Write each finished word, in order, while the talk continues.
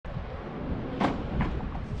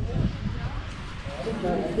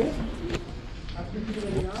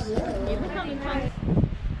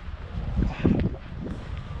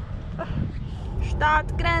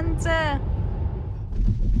Stadtgrenze!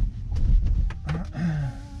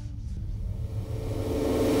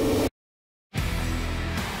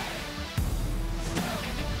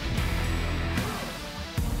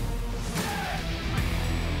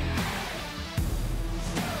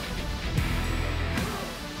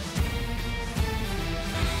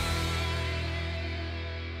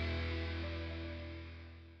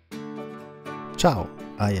 Ciao,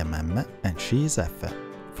 I am Emme and she is Effe.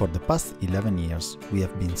 For the past 11 years we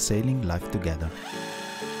have been sailing life together.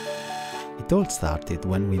 It all started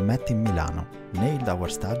when we met in Milano, nailed our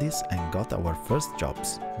studies and got our first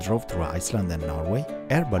jobs, drove through Iceland and Norway,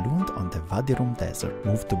 air ballooned on the Vadirum desert,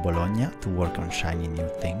 moved to Bologna to work on shiny new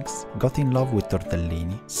things, got in love with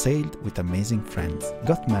tortellini, sailed with amazing friends,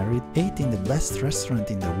 got married, ate in the best restaurant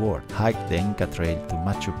in the world, hiked the Inca Trail to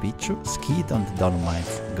Machu Picchu, skied on the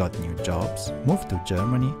Dolomites, got new jobs, moved to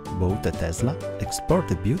Germany, bought a Tesla, explored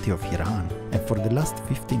the beauty of Iran, and for the last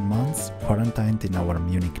 15 months quarantined in our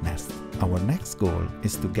Munich nest. Our next goal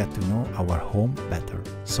is to get to know our home better.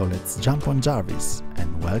 So let's jump on Jarvis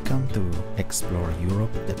and welcome to Explore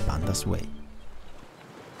Europe the Panda's Way.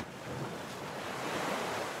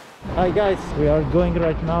 Hi guys, we are going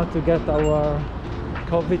right now to get our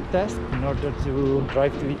COVID test in order to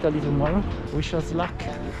drive to Italy tomorrow. Wish us luck.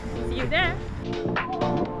 See you there!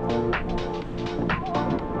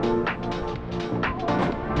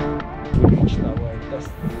 We reached our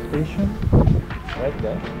destination right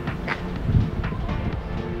there.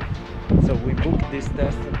 So we booked this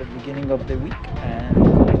test at the beginning of the week and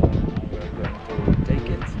we're going to take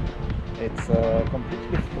it. It's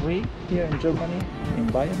completely free here in Germany, in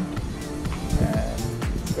Bayern, and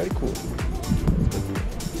it's very cool.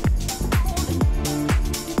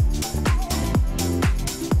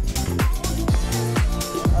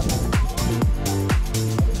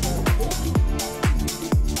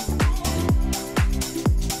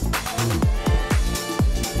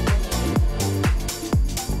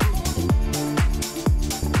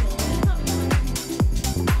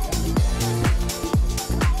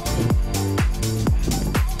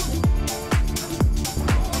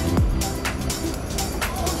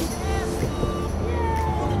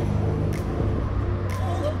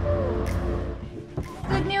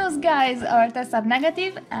 Guys, our tests are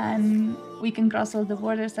negative and we can cross all the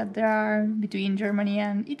borders that there are between Germany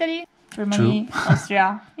and Italy. Germany,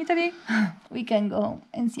 Austria, Italy. We can go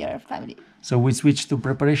and see our family. So we switched to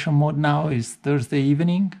preparation mode now. It's Thursday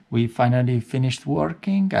evening. We finally finished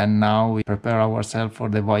working and now we prepare ourselves for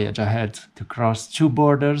the voyage ahead to cross 2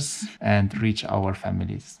 borders and reach our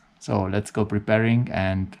families. So let's go preparing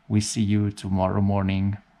and we see you tomorrow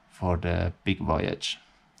morning for the big voyage.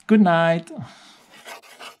 Good night!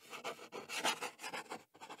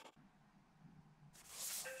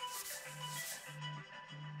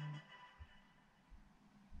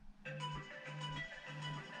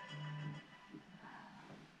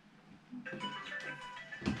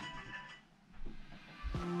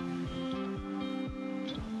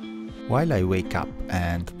 While I wake up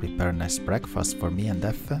and prepare a nice breakfast for me and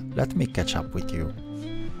Effe, let me catch up with you.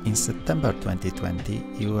 In September 2020,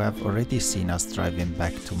 you have already seen us driving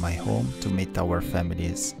back to my home to meet our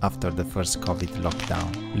families after the first COVID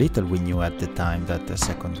lockdown. Little we knew at the time that the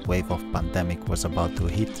second wave of pandemic was about to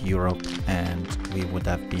hit Europe and we would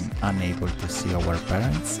have been unable to see our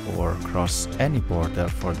parents or cross any border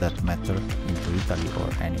for that matter into Italy or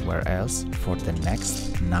anywhere else for the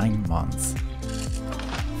next 9 months.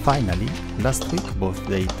 Finally, last week both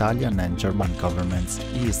the Italian and German governments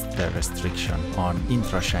eased the restriction on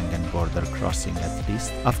intra-Shengen border crossing, at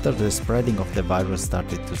least after the spreading of the virus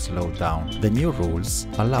started to slow down. The new rules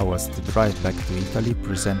allow us to drive back to Italy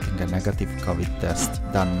presenting a negative COVID test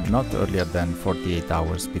done not earlier than 48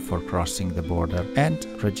 hours before crossing the border and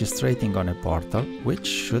registering on a portal which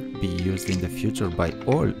should be used in the future by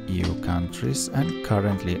all EU countries and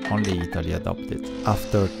currently only Italy adopted.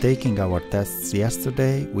 After taking our tests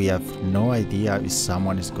yesterday, we have no idea if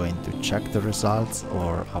someone is going to check the results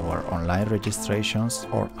or our online registrations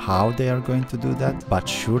or how they are going to do that, but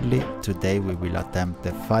surely today we will attempt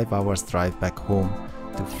the 5 hours drive back home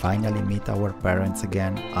to finally meet our parents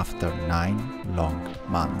again after 9 long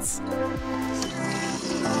months.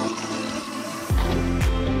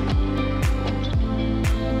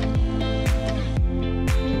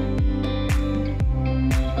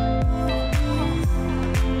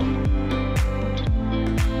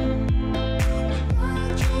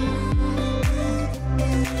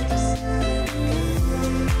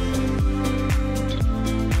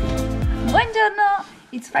 Buongiorno!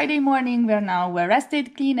 It's Friday morning. We're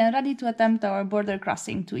rested, clean, and ready to attempt our border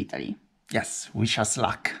crossing to Italy. Yes, wish us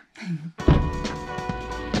luck.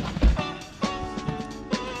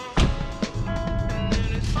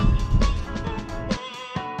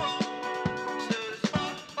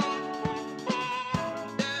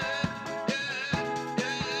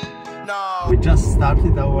 We just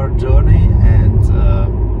started our journey, and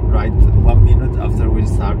right 1 minute after we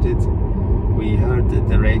started, we heard at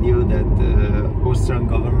the radio that the Austrian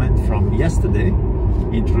government from yesterday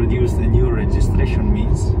introduced a new registration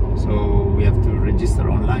means. So we have to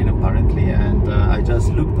register online apparently, and I just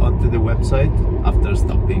looked onto the website after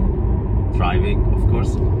stopping driving, of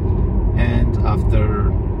course, and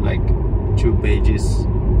after like 2 pages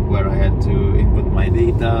where I had to input my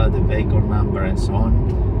data, the vehicle number and so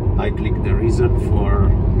on, I clicked the reason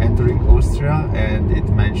for entering Austria, and it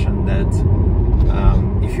mentioned that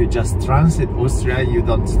if you just transit Austria, you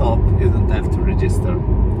don't stop, you don't have to register.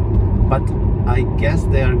 But I guess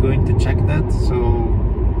they are going to check that, so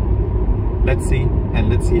let's see, and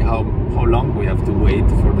let's see how long we have to wait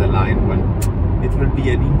for the line. When it will be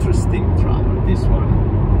an interesting travel, this one,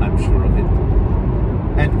 I'm sure of it.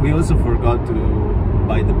 And we also forgot to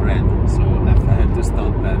buy the bread, so I had to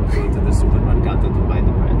stop and go to the supermercato to buy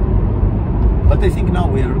the bread. But I think now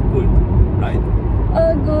we are good, right?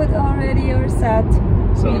 Good, already you're set.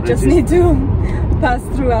 So we just need to pass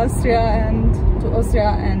through Austria and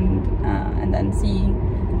then see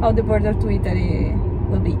how the border to Italy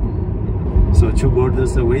will be. So 2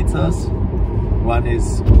 borders await us. One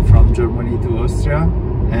is from Germany to Austria,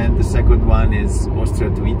 and the second one is Austria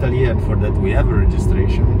to Italy, and for that we have a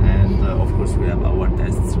registration, and of course we have our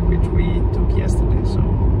tests which we took yesterday, so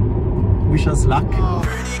wish us luck.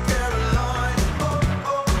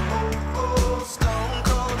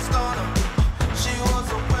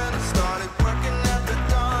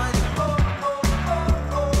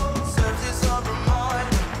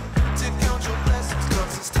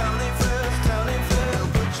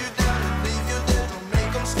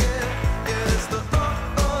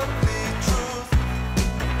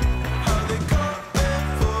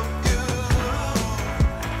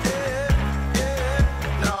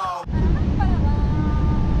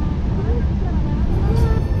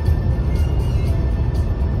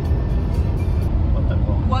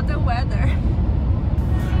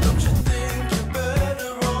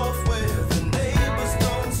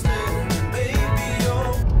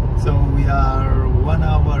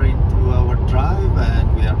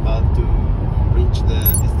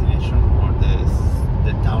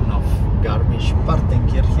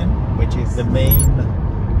 The main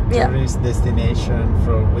tourist destination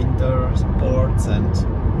for winter sports and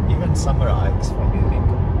even summer hikes for Munich.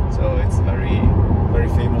 So it's a very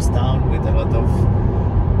famous town with a lot of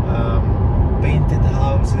painted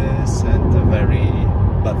houses and a very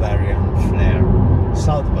Bavarian flair,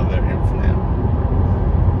 South Bavarian flair.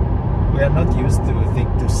 We are not used to think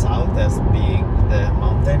to south as being the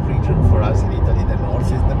mountain region. For us in Italy, the north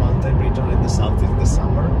is the mountain region and the south is the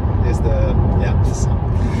summer, is the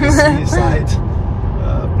seaside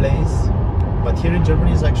place. But here in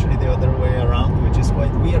Germany is actually the other way around, which is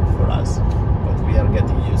quite weird for us, but we are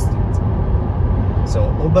getting used to it.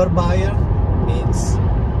 So Oberbayern means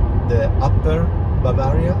the upper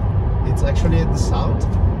Bavaria. It's actually at the south,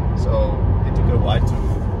 so it took a while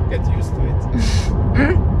to get used to it.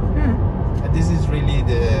 And this is really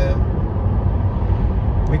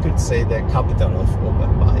we could say the capital of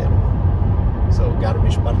Oberbayern. So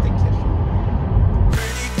Garmisch Partenkirchen.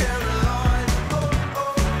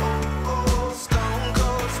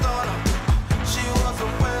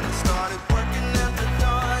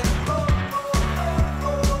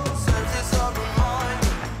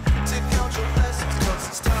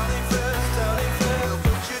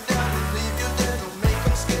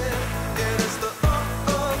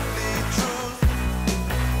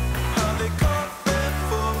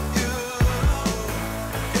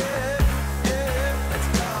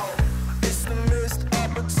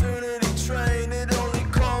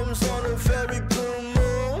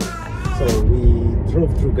 So we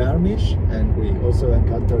drove through Garmisch, and we also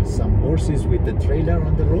encountered some horses with a trailer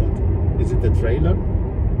on the road. Is it a trailer?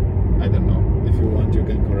 I don't know. If you want, you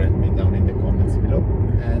can correct me down in the comments below.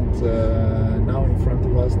 And now in front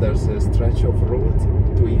of us there's a stretch of road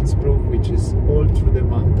to Innsbruck, which is all through the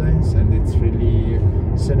mountains, and it's really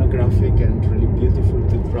scenographic and really beautiful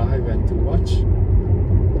to drive and to watch.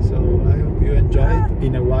 So I hope you enjoyed.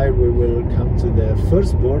 In a while we will come to the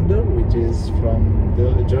first border, which is from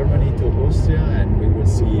Germany to Austria, and we will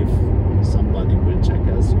see if somebody will check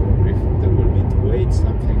us or if there will be to wait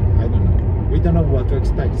something. I don't know. We don't know what to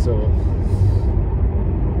expect, so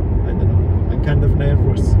I don't know. I'm kind of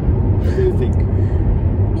nervous. What do you think?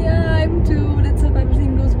 Yeah, I'm too. Let's hope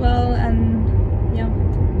everything goes well, and yeah,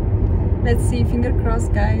 let's see. Finger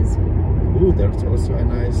crossed, guys. Ooh, there's also a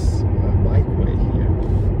nice bikeway here.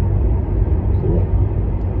 Cool.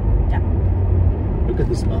 Yeah. Look at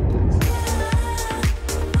these mountains.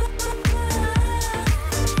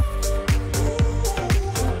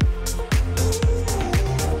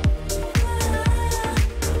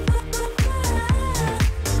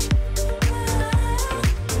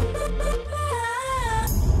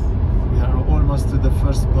 To the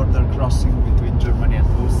first border crossing between Germany and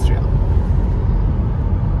Austria.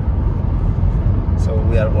 So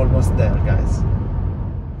we are almost there, guys.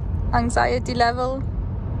 Anxiety level?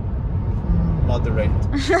 Moderate.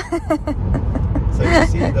 So you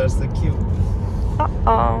see, there's the queue.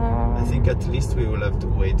 Uh-oh. I think at least we will have to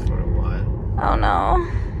wait for a while. Oh no.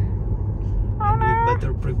 And we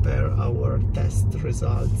better prepare our test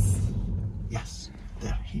results. Yes,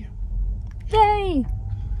 they're here. Yay!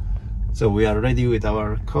 So we are ready with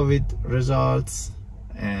our COVID results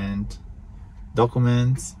and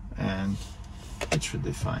documents, and it should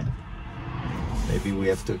be fine. Maybe we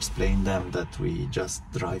have to explain them that we just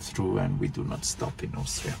drive through and we do not stop in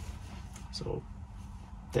Austria. So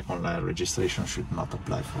the online registration should not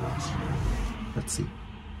apply for us. Let's see.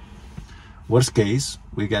 Worst case,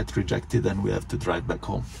 we get rejected and we have to drive back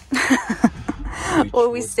home. Or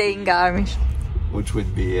we stay in Garmisch. Which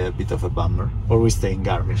would be a bit of a bummer. Or we stay in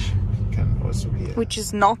Garmisch. Can also be which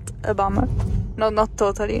is not a bummer. No, not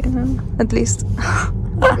totally, at least.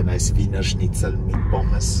 Have a nice Wiener Schnitzel with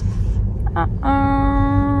pommes.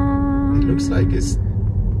 It looks like it's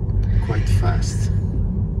quite fast.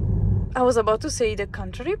 I was about to say the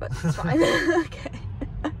contrary, but it's fine. Okay.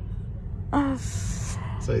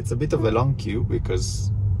 So it's a bit of a long queue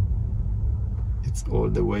because it's all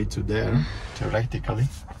the way to there, theoretically.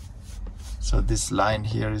 So this line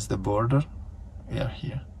here is the border. We are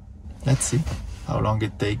here. Let's see how long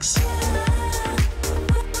it takes.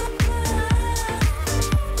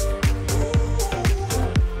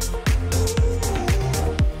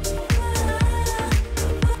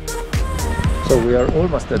 So we are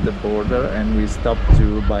almost at the border and we stopped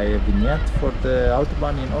to buy a vignette for the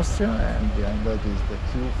Autobahn in Austria, and behind that is the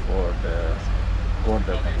queue for the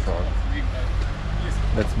border control.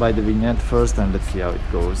 Let's buy the vignette first and let's see how it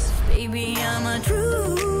goes. Baby, I'm a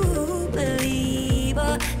true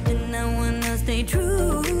believer, and I wanna stay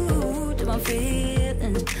true to my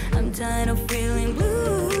feelings. I'm tired of feeling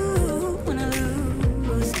blue when I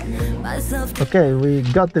lose myself. Okay, we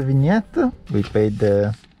got the vignette. We paid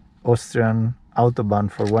the Austrian Autobahn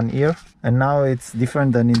for 1 year, and now it's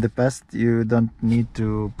different than in the past. You don't need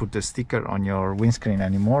to put a sticker on your windscreen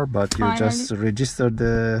anymore, but you just register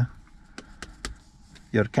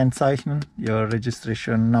your Kennzeichen, your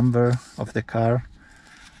registration number of the car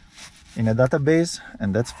in a database,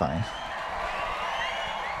 and that's fine.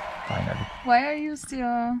 Finally. Why are you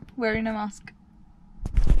still wearing a mask?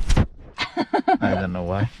 I don't know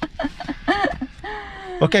why.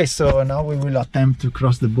 Okay, so now we will attempt to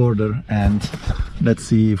cross the border and let's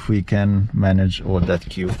see if we can manage all that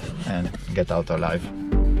queue and get out alive.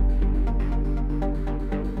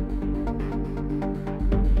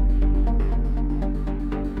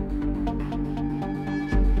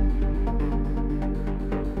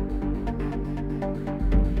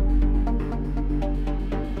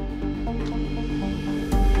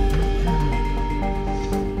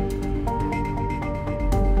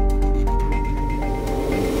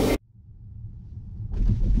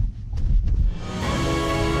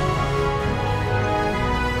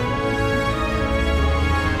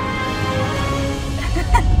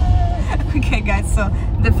 Okay guys, so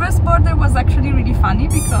the first border was actually really funny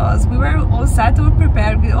because we were all set, all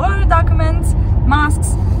prepared with all the documents, masks,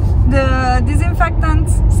 the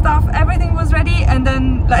disinfectants, stuff, everything was ready, and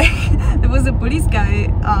then like there was a police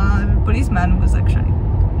guy, policeman was actually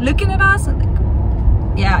looking at us and like,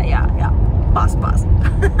 yeah, pass.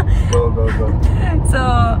 Go. So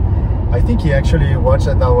I think he actually watched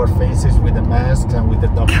at our faces with the masks and with the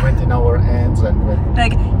document in our hands, and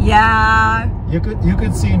like, yeah, you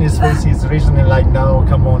could see in his face he's reasoning like, no,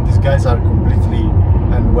 come on, these guys are completely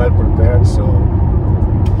and well prepared, so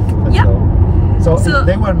let's go. So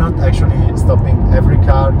they were not actually stopping every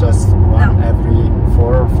car, just one every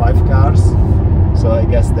 4 or 5 cars. So I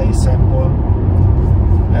guess they sample,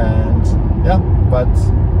 and yeah, but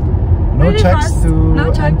no really checks fast. to No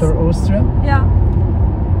checks. enter Austria. Yeah.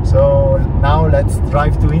 So now let's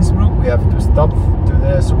drive to Innsbruck. We have to stop to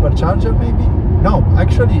the supercharger, maybe. No,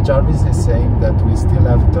 actually Jarvis is saying that we still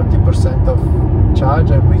have 30% of charge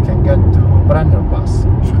and we can get to Brenner Pass.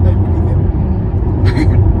 Should I believe him?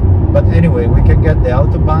 But anyway, we can get the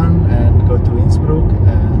Autobahn and go to Innsbruck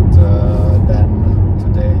and then to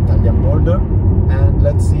the Italian border, and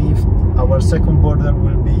let's see if our second border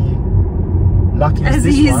will be lucky as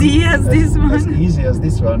this easy one, as this one. as easy as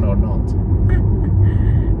this one or not.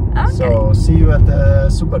 Okay. So see you at the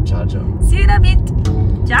supercharger. See you in a bit.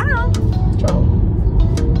 Ciao. Ciao.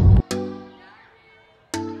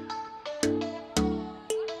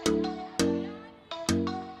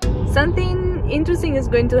 Something interesting is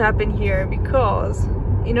going to happen here, because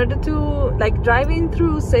in order to like driving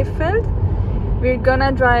through Seefeld, we're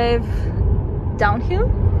gonna drive downhill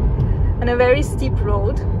on a very steep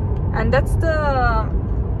road, and that's the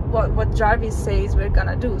what Jarvis says we're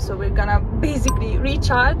gonna do. So we're gonna basically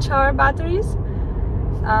recharge our batteries.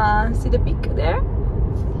 See the peak there?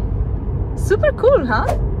 Super cool, huh?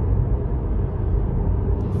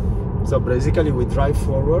 So basically we drive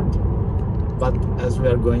forward, but as we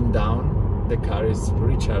are going down, the car is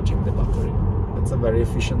recharging the battery. It's a very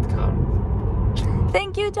efficient car.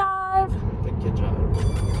 Thank you, Jarv. Thank you, Jarvis.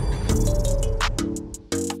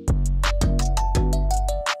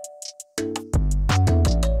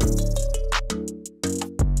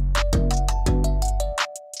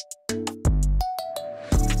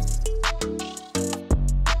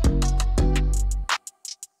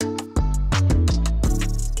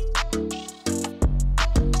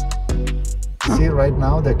 See, right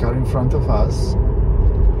now the car in front of us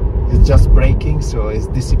is just braking, so it's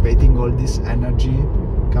dissipating all this energy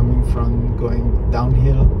coming from going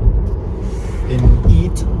downhill in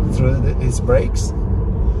heat through its brakes,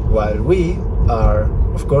 while we are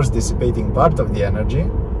of course dissipating part of the energy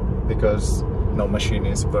because no machine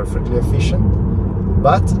is perfectly efficient,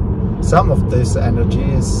 but some of this energy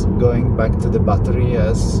is going back to the battery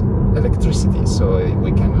as electricity, so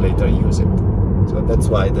we can later use it. So that's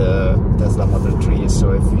why the Tesla Model 3 is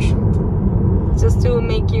so efficient. Just to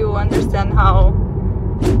make you understand how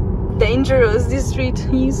dangerous this street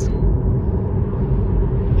is.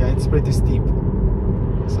 Yeah, it's pretty steep.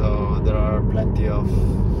 So there are plenty of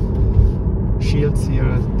shields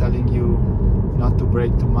here telling you not to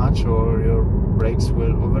brake too much or your brakes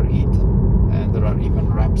will overheat. And there are even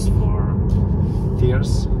ramps for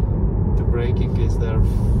tiers to brake in case their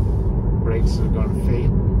brakes are going to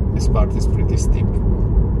fail. This part is pretty steep.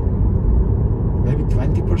 Maybe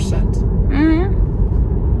 20%.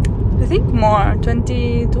 I think more,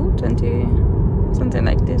 22, 20, something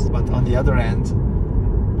like this. But on the other end,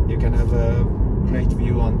 you can have a great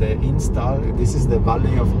view on the Inntal. This is the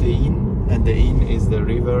valley of the Inn, and the Inn is the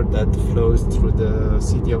river that flows through the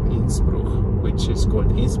city of Innsbruck, which is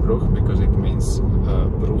called Innsbruck because it means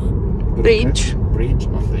Bridge. Bridge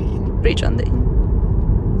on the Inn. Bridge on the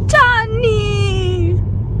Inn. Gianni!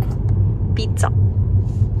 Pizza.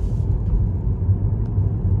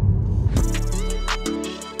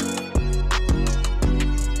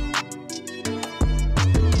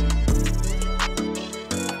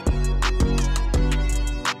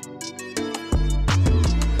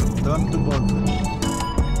 Don't bother.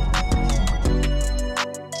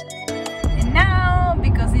 And now,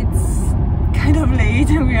 because it's kind of late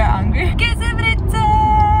and we are hungry, Käsebritze!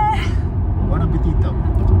 Buon appetito.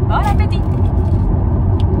 Bon appetit!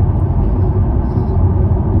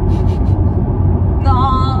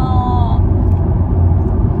 No!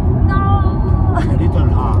 No! A little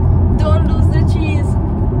hard. Don't lose the cheese.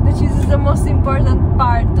 The cheese is the most important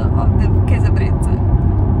part of the Käsebritze.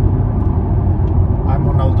 I'm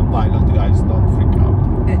on autopilot, guys. Don't freak out.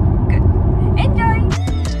 Good, good. Enjoy!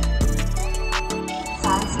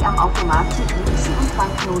 Zahlen Sie am Automat zu Münzen und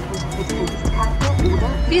Banknoten mit Kreditkarte oder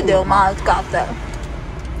Videomaltkarte.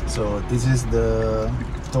 So this is the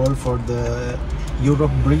toll for the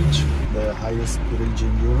Europe Bridge, the highest bridge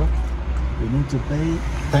in Europe. We need to pay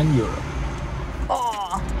 10 euro.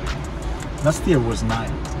 Oh! Last year was 9.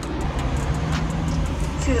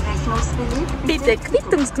 für Rechnungsbeleg Bitte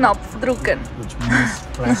Quittungsknopf drücken. Which means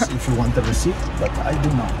press if you want a receipt, but I do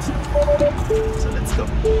not. So let's go.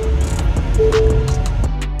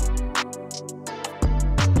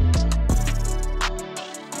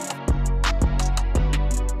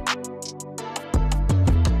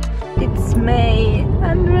 It's May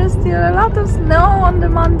and there's still a lot of snow on the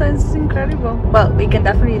mountains. It's incredible. Well, we can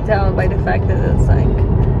definitely tell by the fact that it's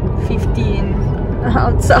like 15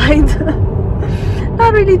 outside.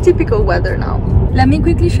 Not really typical weather now. Let me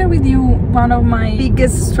quickly share with you one of my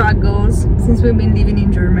biggest struggles since we've been living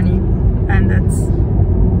in Germany, and that's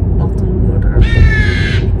bottled water.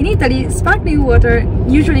 In Italy, sparkling water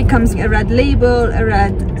usually comes with a red label,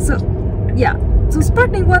 so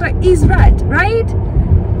sparkling water is red, right?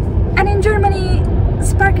 And in Germany,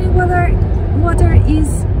 sparkling water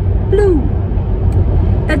is blue.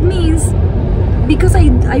 that means because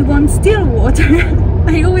I want still water,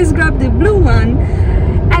 I always grab the blue one,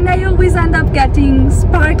 and I always end up getting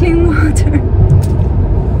sparkling water.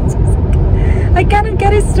 I cannot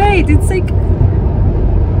get it straight. It's like,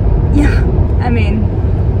 yeah, I mean,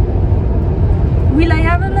 will I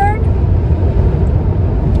ever learn?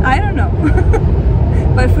 I don't know.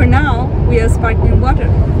 But for now, we have sparkling water.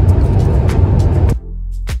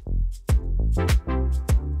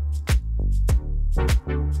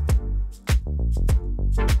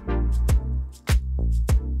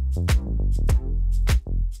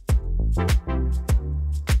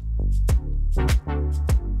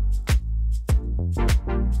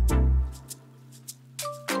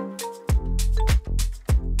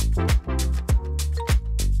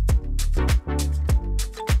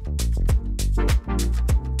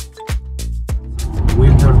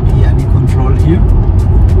 Will there be any control here?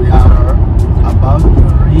 We are about to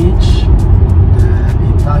reach the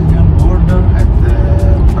Italian border at the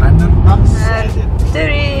Tranter pass. There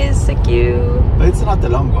is a queue. But it's not a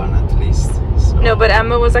long one, at least. So. No, but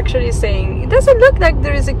Emma was actually saying, it doesn't look like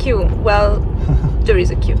there is a queue. Well, there is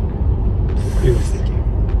a queue. Here is the queue.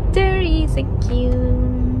 There is a queue.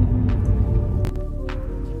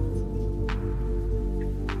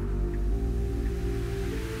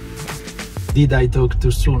 Did I talk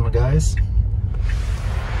too soon, guys?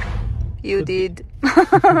 You did.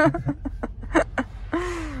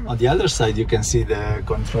 On the other side, you can see the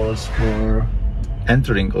controls for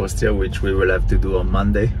entering Austria, which we will have to do on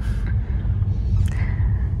Monday.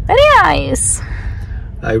 Very nice.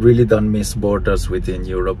 I really don't miss borders within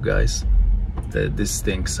Europe, guys. This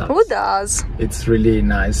thing sucks. Who does? It's really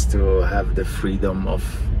nice to have the freedom of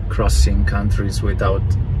crossing countries without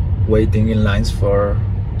waiting in lines for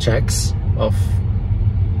checks of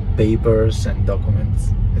papers and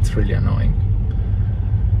documents. It's really annoying.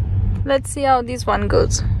 Let's see how this one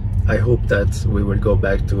goes. I hope that we will go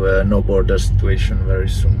back to a no border situation very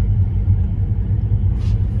soon.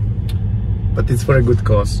 But it's for a good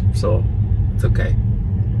cause, so it's okay.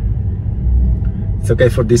 It's okay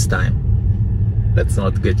for this time. Let's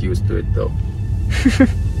not get used to it though.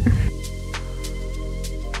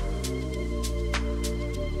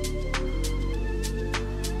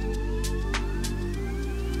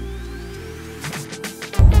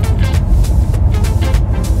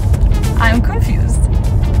 I'm confused.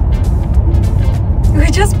 We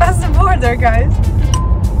just passed the border, guys.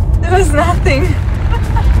 There was nothing.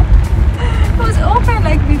 It was open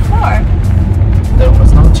like before. There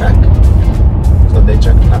was no check, so they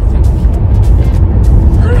checked nothing.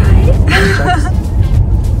 Alright.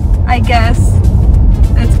 I guess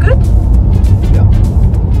it's good. Yeah,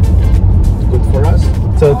 good for us.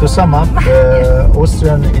 So to sum up, the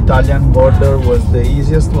Austrian-Italian border was the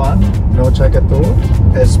easiest one, no check at all.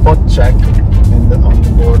 A spot check on the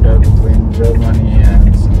border between Germany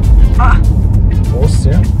and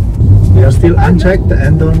Austria. We are still unchecked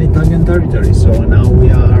and on Italian territory, so now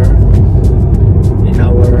we are in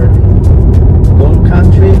our goal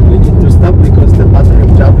country. We need to stop because the battery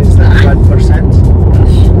of Jarvis is at 5%.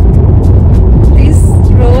 This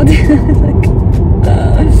road is like...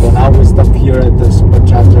 So now we stop here at the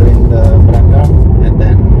supercharger in the Brenner, and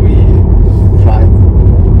then we drive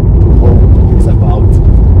home. It's about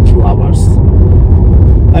 2 hours.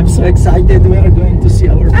 I'm so excited. We are going to see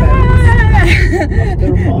our parents.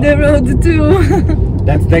 The road too.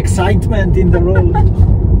 That's the excitement in the road.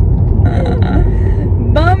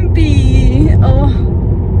 Bumpy. Oh,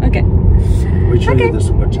 okay. We show you the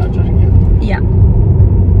supercharger here. Yeah.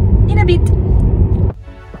 In a bit.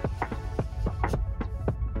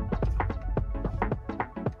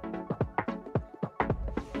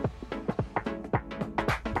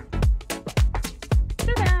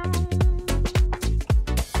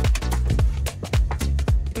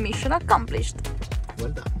 Mission accomplished. Well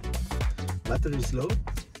done. Battery is low.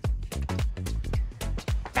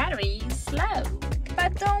 Battery is slow.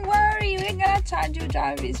 But don't worry, we're gonna charge you,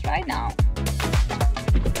 Jarvis, right now.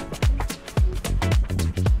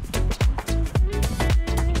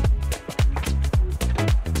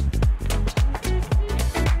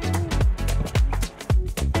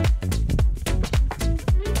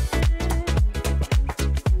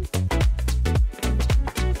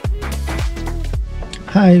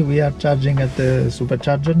 Hi, we are charging at the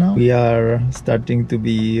supercharger now. We are starting to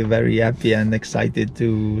be very happy and excited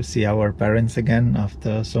to see our parents again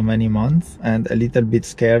after so many months, and a little bit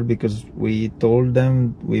scared because we told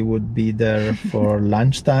them we would be there for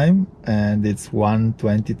lunchtime and it's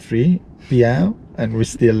 1:23 p.m. and we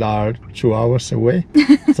still are 2 hours away.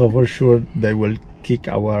 So for sure they will kick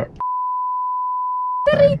our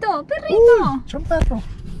Perrito, perrito! C'è un perro.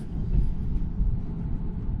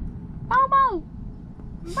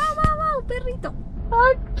 Wow, wow, wow, perrito.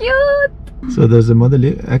 How cute. So there's a Model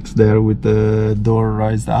X there with the door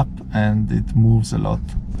raised up and it moves a lot,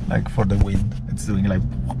 like for the wind. It's doing like,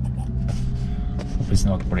 it's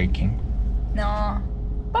not braking. No,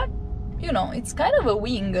 but you know, it's kind of a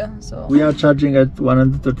wing, so... We are charging at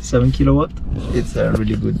 137 kilowatt. It's a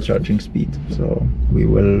really good charging speed, so we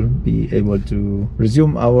will be able to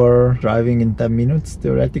resume our driving in 10 minutes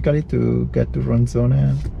theoretically to get to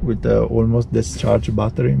Ronzone with the almost discharged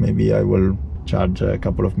battery. Maybe I will charge a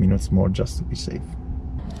couple of minutes more just to be safe.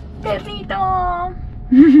 Perrito!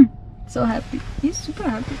 So happy. He's super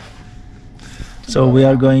happy. So we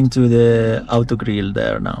are going to the auto grill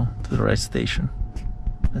there now, to the rest station.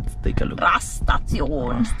 Let's take a look. Rastation.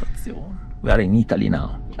 We are in Italy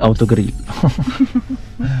now. Auto grill.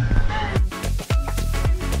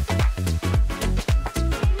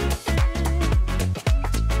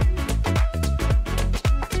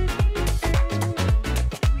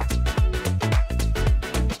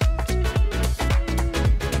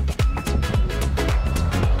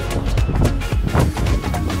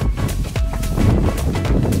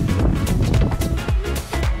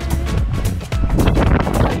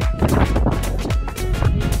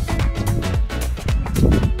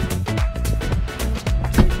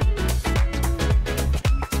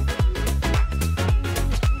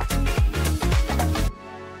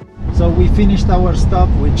 So we finished our stop.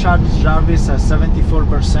 We charged Jarvis at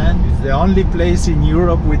 74%. It's the only place in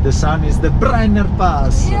Europe with the sun is the Brenner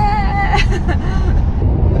Pass. Yeah!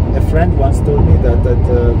 A friend once told me that at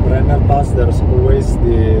Brenner Pass there's always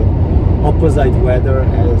the opposite weather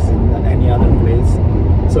as in any other place.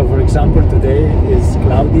 So for example, today is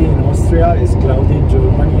cloudy in Austria, is cloudy in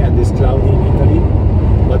Germany, and is cloudy in Italy.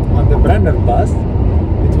 But on the Brenner Pass,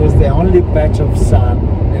 it was the only patch of sun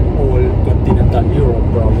in all continental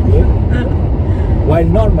Europe probably. While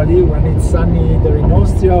normally when it's sunny either in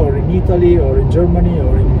Austria or in Italy or in Germany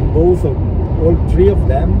or in both or all three of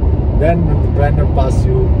them, then on the Brenner Pass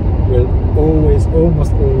you will always,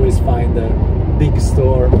 almost always find a big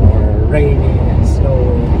storm or raining and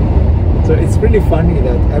snowing. So it's really funny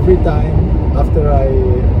that every time after I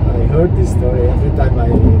heard this story, every time I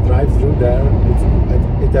drive through there,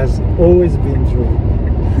 it has always been true.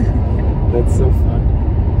 That's so fun.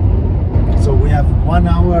 So we have 1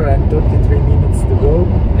 hour and 33 minutes to go.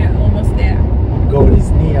 We're almost there. Goal is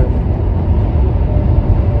near.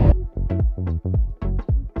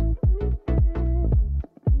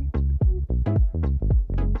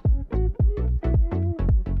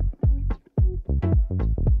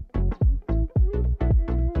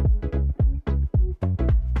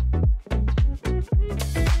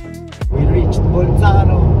 We reached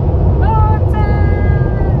Bolzano.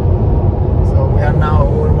 We are now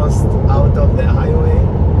almost out of the highway,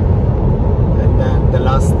 and then the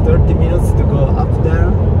last 30 minutes to go up there,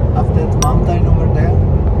 up that mountain over there.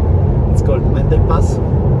 It's called Mendel Pass.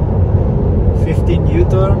 15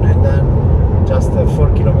 U-turn, and then just a 4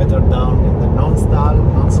 kilometer down in the Nons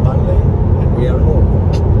Valley, and we are home.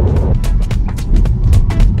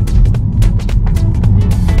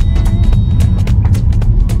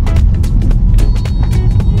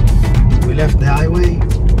 We left the highway.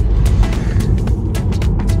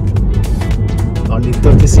 Only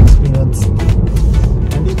 36 minutes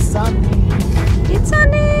and it's sunny. It's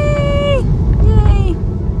sunny! Yay!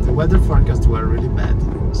 The weather forecasts were really bad,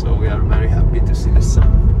 so we are very happy to see the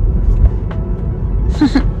sun.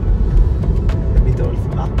 A bit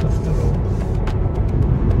of luck after all.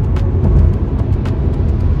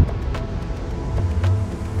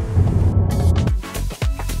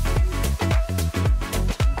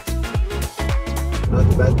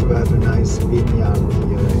 Not bad to have a nice vineyard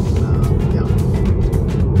here in Bianco.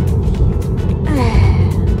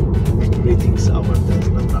 Greetings our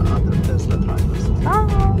other Tesla drivers. Oh.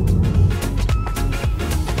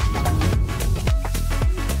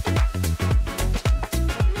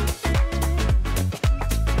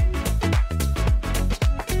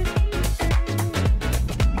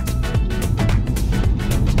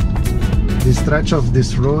 The stretch of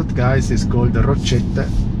this road, guys, is called the Rochette,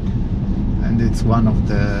 and it's one of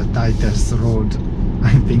the tightest road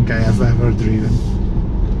I think I have ever driven.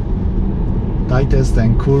 Tightest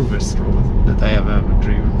and curvest road that I have ever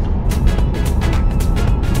driven.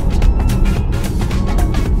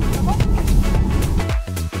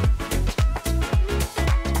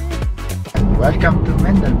 And welcome to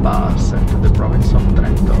Mendel Pass and to the province of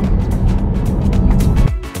Trento.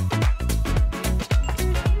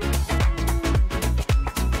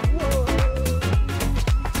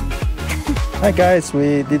 Hi guys,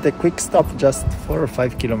 we did a quick stop just 4 or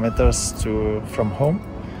 5 kilometers from home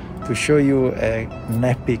to show you an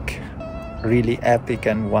epic really epic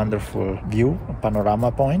and wonderful view,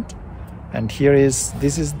 Panorama point. And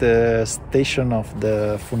this is the station of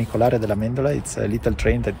the Funicolare della Mendola. It's a little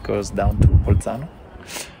train that goes down to Bolzano.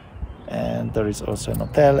 And there is also an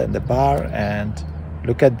hotel and a bar, and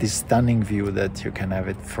look at this stunning view that you can have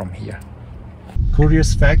it from here.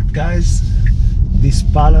 Curious fact, guys, this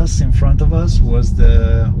palace in front of us was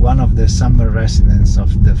one of the summer residence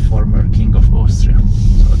of the former King of Austria,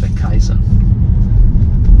 so the Kaiser,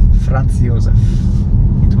 Franz Josef.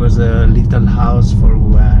 It was a little house for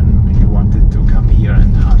when he wanted to come here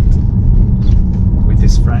and hunt with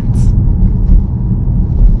his friends.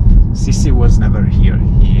 Sissi was never here,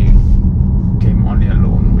 he came only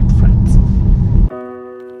alone with friends.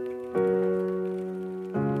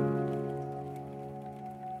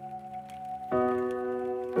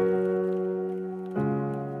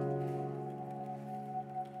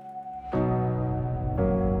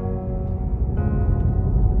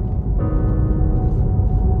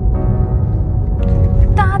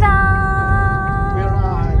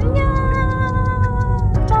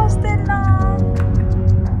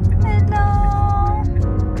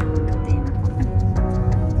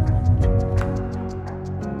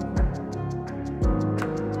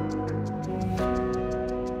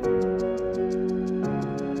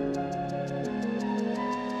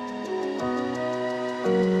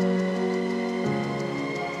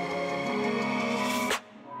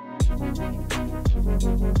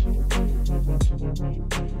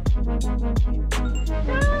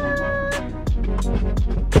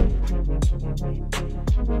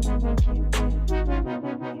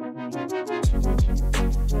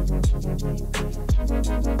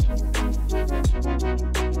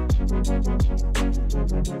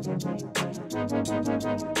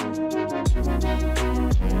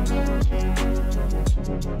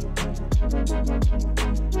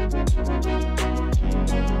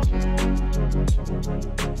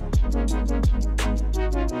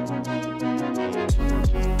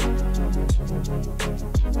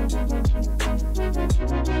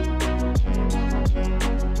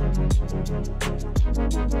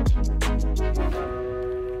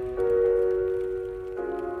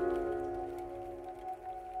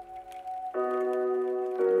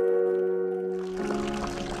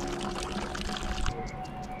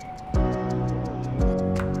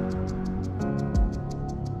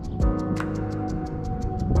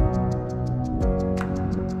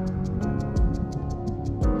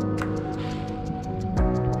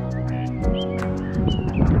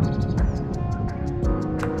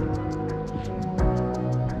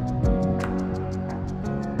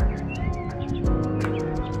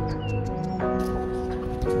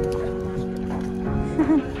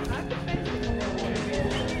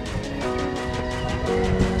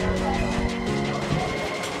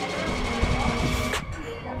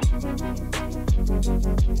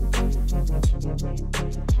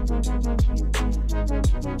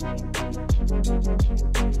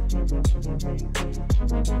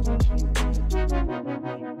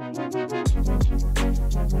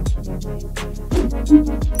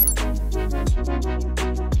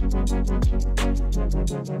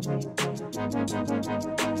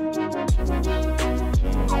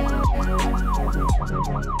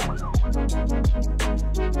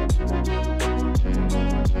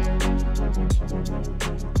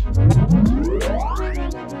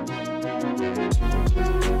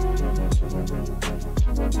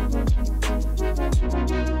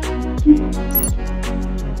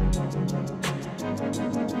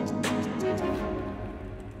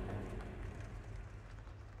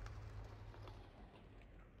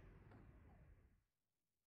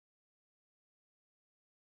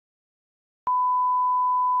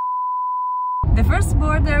 The first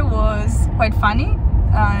border was quite funny,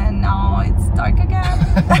 and now it's dark again.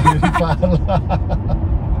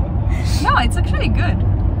 No, it's actually good.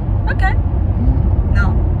 Okay.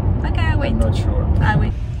 No. Okay, I wait. I'm not sure. I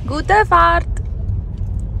wait. Gute Fahrt!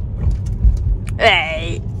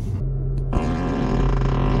 Hey!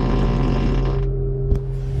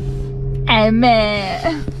 Me.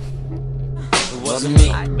 It wasn't me.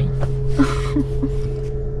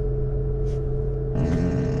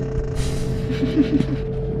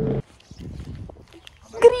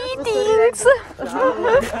 Greetings!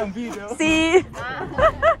 See